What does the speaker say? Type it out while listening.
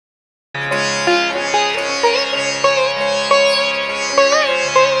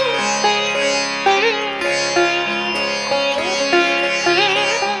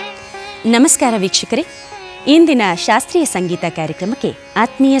ನಮಸ್ಕಾರ ವೀಕ್ಷಕರೇ, ಇಂದಿನ ಶಾಸ್ತ್ರೀಯ ಸಂಗೀತ ಕಾರ್ಯಕ್ರಮಕ್ಕೆ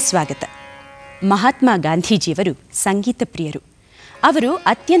ಆತ್ಮೀಯ ಸ್ವಾಗತ. ಮಹಾತ್ಮ ಗಾಂಧೀಜಿಯವರು ಸಂಗೀತ ಪ್ರಿಯರು. ಅವರು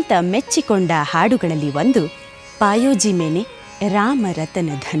ಅತ್ಯಂತ ಮೆಚ್ಚಿಕೊಂಡ ಹಾಡುಗಳಲ್ಲಿ ಒಂದು ಪಾಯೋಜಿ ಮೇನೆ ರಾಮ ರತನ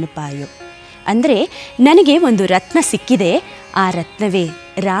ಧನ್ ಪಾಯೋ. ಅಂದರೆ ನನಗೆ ಒಂದು ರತ್ನ ಸಿಕ್ಕಿದೆ, ಆ ರತ್ನವೇ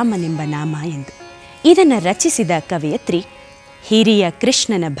ರಾಮನೆಂಬ ನಾಮ ಎಂದು. ಇದನ್ನು ರಚಿಸಿದ ಕವಯತ್ರಿ ಹಿರಿಯ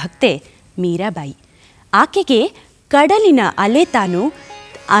ಕೃಷ್ಣನ ಭಕ್ತೆ ಮೀರಾಬಾಯಿ. ಆಕೆಗೆ ಕಡಲಿನ ಅಲೆ ತಾನು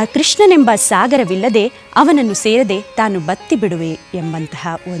ಆ ಕೃಷ್ಣನೆಂಬ ಸಾಗರವಿಲ್ಲದೆ ಅವನನ್ನು ಸೇರದೆ ತಾನು ಬತ್ತಿ ಬಿಡುವೆ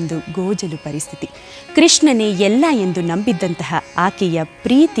ಎಂಬಂತಹ ಒಂದು ಗೋಜಲು ಪರಿಸ್ಥಿತಿ. ಕೃಷ್ಣನೇ ಎಲ್ಲ ಎಂದು ನಂಬಿದ್ದಂತಹ ಆಕೆಯ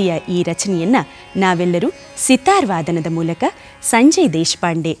ಪ್ರೀತಿಯ ಈ ರಚನೆಯನ್ನು ನಾವೆಲ್ಲರೂ ಸಿತಾರ್ ವಾದನದ ಮೂಲಕ ಸಂಜಯ್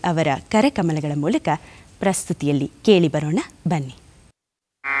ದೇಶಪಾಂಡೆ ಅವರ ಕರಕಮಲಗಳ ಮೂಲಕ ಪ್ರಸ್ತುತಿಯಲ್ಲಿ ಕೇಳಿ ಬರೋಣ ಬನ್ನಿ.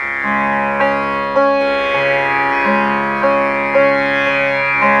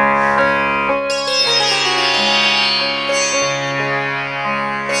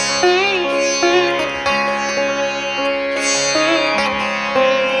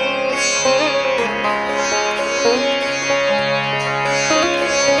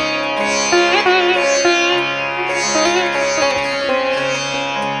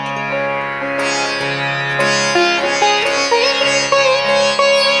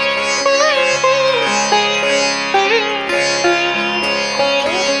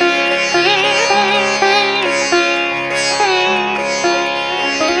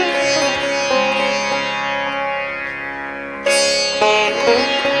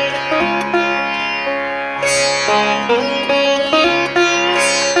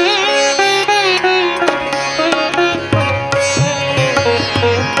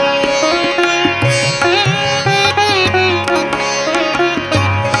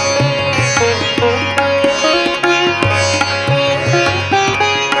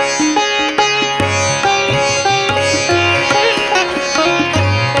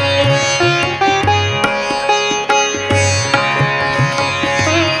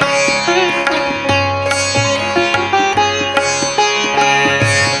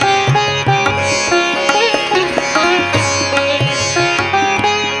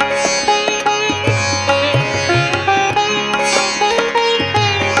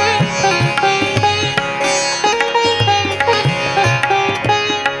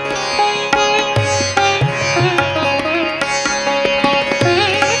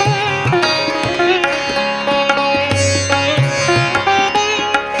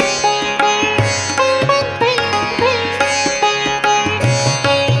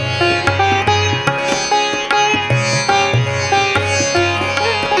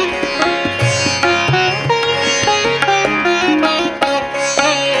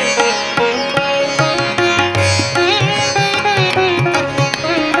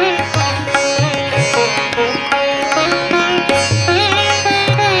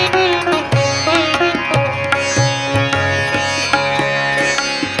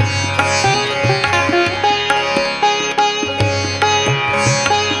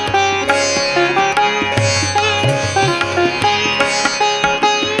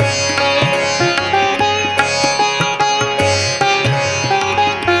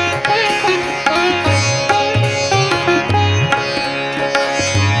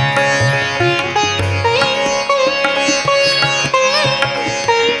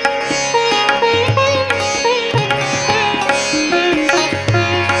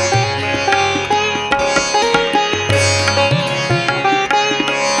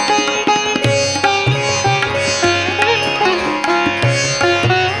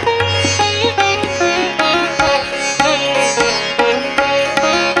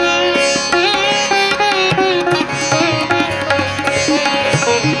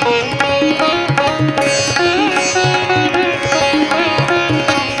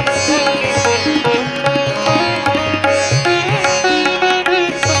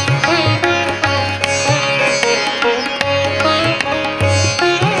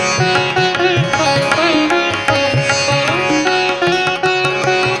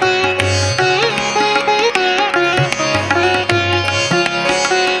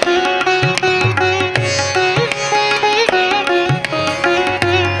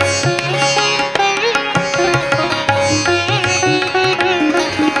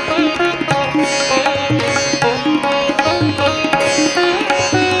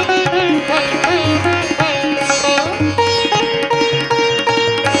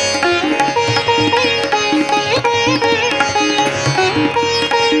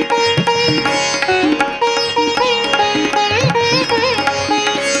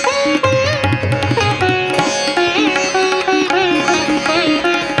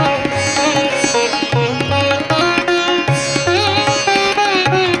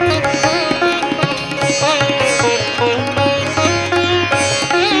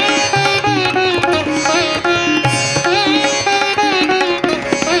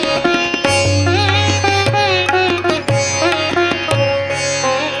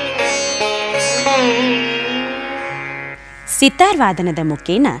 ಸಿತಾರ್ ವಾದನದ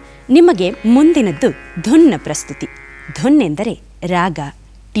ಮುಖೇನ ನಿಮಗೆ ಮುಂದಿನದ್ದು ಧುನ್ನ ಪ್ರಸ್ತುತಿ. ಧುನ್ ಎಂದರೆ ರಾಗ,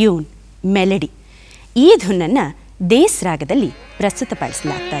 ಟ್ಯೂನ್, ಮೆಲಡಿ. ಈ ಧುನ್ನನ್ನು ದೇಸ್ ರಾಗದಲ್ಲಿ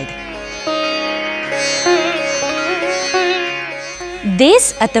ಪ್ರಸ್ತುತಪಡಿಸಲಾಗ್ತಾ ಇದೆ.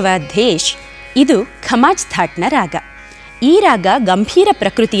 ದೇಸ್ ಅಥವಾ ಧೇಶ್ ಇದು ಖಮಾಜ್ ಥಾಟ್ನ ರಾಗ. ಈ ರಾಗ ಗಂಭೀರ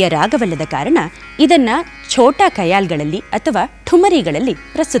ಪ್ರಕೃತಿಯ ರಾಗವಲ್ಲದ ಕಾರಣ ಇದನ್ನು ಛೋಟಾ ಖಯಾಲ್ಗಳಲ್ಲಿ ಅಥವಾ ಠುಮರಿಗಳಲ್ಲಿ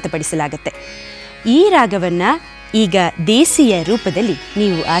ಪ್ರಸ್ತುತಪಡಿಸಲಾಗುತ್ತೆ. ಈ ರಾಗವನ್ನು ಈಗ ದೇಸಿಯ ರೂಪದಲ್ಲಿ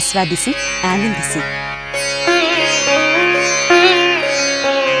ನೀವು ಆಸ್ವಾದಿಸಿ, ಆನಂದಿಸಿ.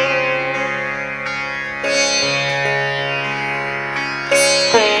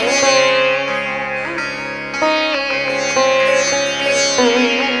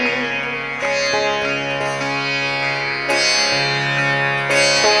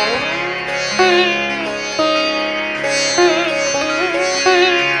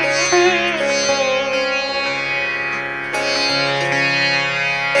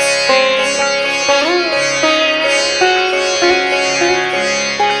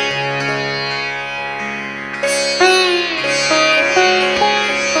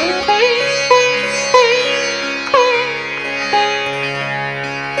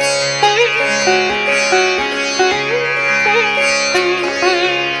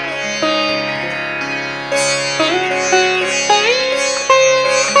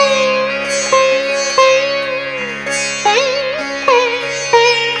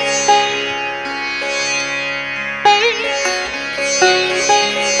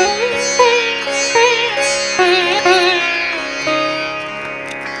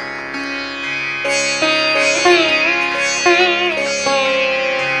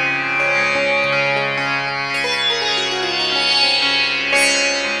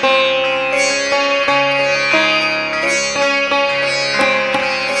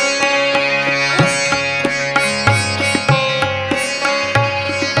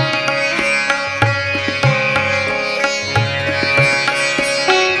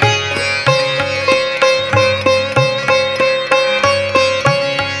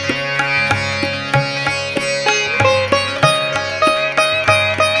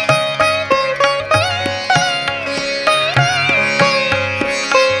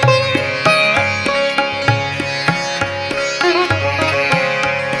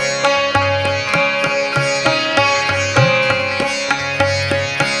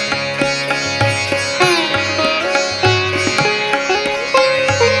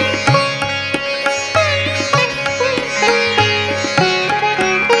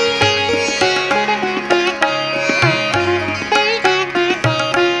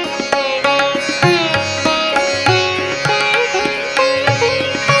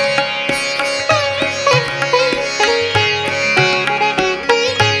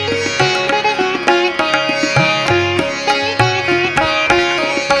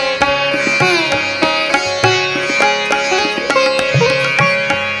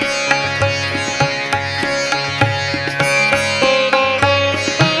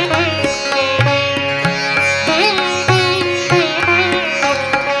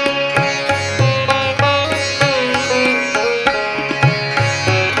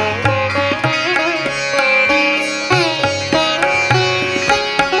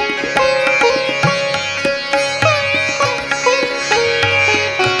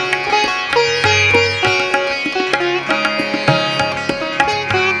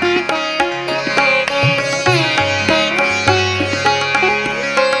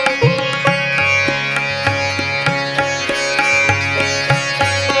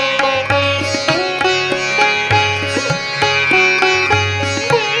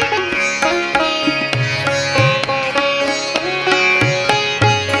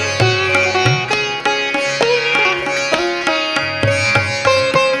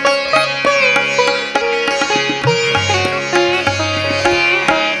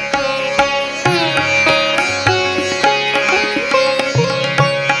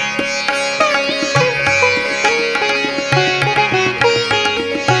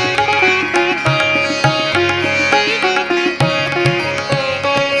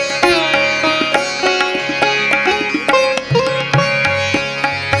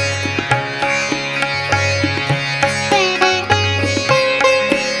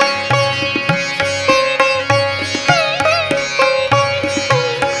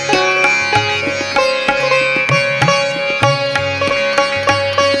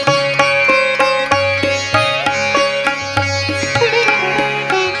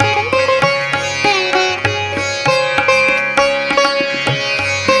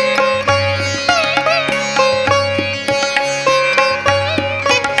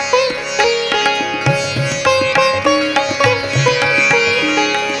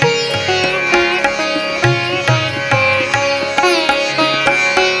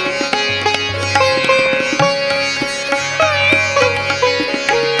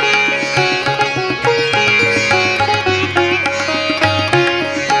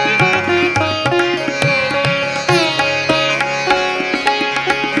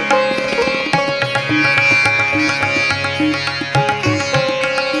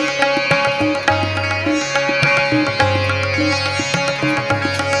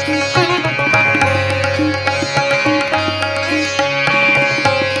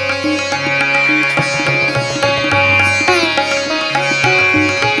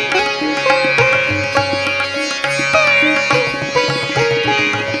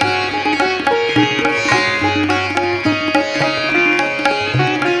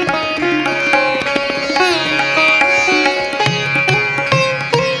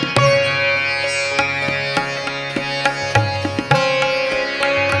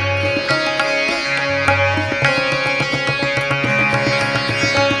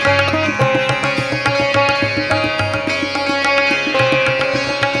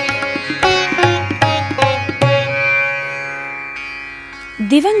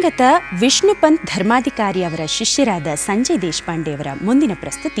 ದಿವಂಗತ ವಿಷ್ಣುಪಂತ್ ಧರ್ಮಾಧಿಕಾರಿ ಅವರ ಶಿಷ್ಯರಾದ ಸಂಜಯ್ ದೇಶಪಾಂಡೆಯವರ ಮುಂದಿನ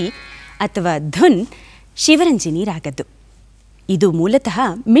ಪ್ರಸ್ತುತಿ ಅಥವಾ ಧುನ್ ಶಿವರಂಜನಿ ರಾಗದ್ದು. ಇದು ಮೂಲತಃ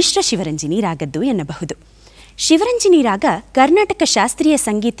ಮಿಶ್ರ ಶಿವರಂಜನಿ ರಾಗದ್ದು ಎನ್ನಬಹುದು. ಶಿವರಂಜನಿ ರಾಗ ಕರ್ನಾಟಕ ಶಾಸ್ತ್ರೀಯ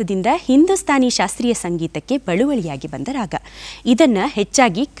ಸಂಗೀತದಿಂದ ಹಿಂದೂಸ್ತಾನಿ ಶಾಸ್ತ್ರೀಯ ಸಂಗೀತಕ್ಕೆ ಬಳುವಳಿಯಾಗಿ ಬಂದ ರಾಗ. ಇದನ್ನು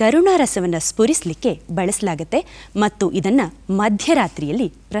ಹೆಚ್ಚಾಗಿ ಕರುಣಾರಸವನ್ನು ಸ್ಫುರಿಸಲಿಕ್ಕೆ ಬಳಸಲಾಗುತ್ತೆ ಮತ್ತು ಇದನ್ನು ಮಧ್ಯರಾತ್ರಿಯಲ್ಲಿ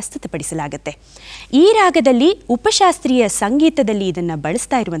ಪ್ರಸ್ತುತಪಡಿಸಲಾಗುತ್ತೆ. ಈ ರಾಗದಲ್ಲಿ ಉಪಶಾಸ್ತ್ರೀಯ ಸಂಗೀತದಲ್ಲಿ ಇದನ್ನು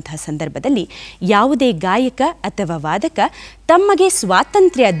ಬಳಸ್ತಾ ಇರುವಂತಹ ಸಂದರ್ಭದಲ್ಲಿ ಯಾವುದೇ ಗಾಯಕ ಅಥವಾ ವಾದಕ ತಮಗೆ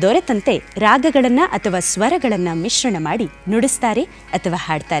ಸ್ವಾತಂತ್ರ್ಯ ದೊರೆತಂತೆ ರಾಗಗಳನ್ನು ಅಥವಾ ಸ್ವರಗಳನ್ನು ಮಿಶ್ರಣ ಮಾಡಿ ನುಡಿಸ್ತಾರೆ ಅಥವಾ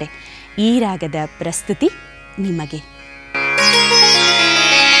ಹಾಡ್ತಾರೆ. ಈ ರಾಗದ ಪ್ರಸ್ತುತಿ ನಿಮಗೆ.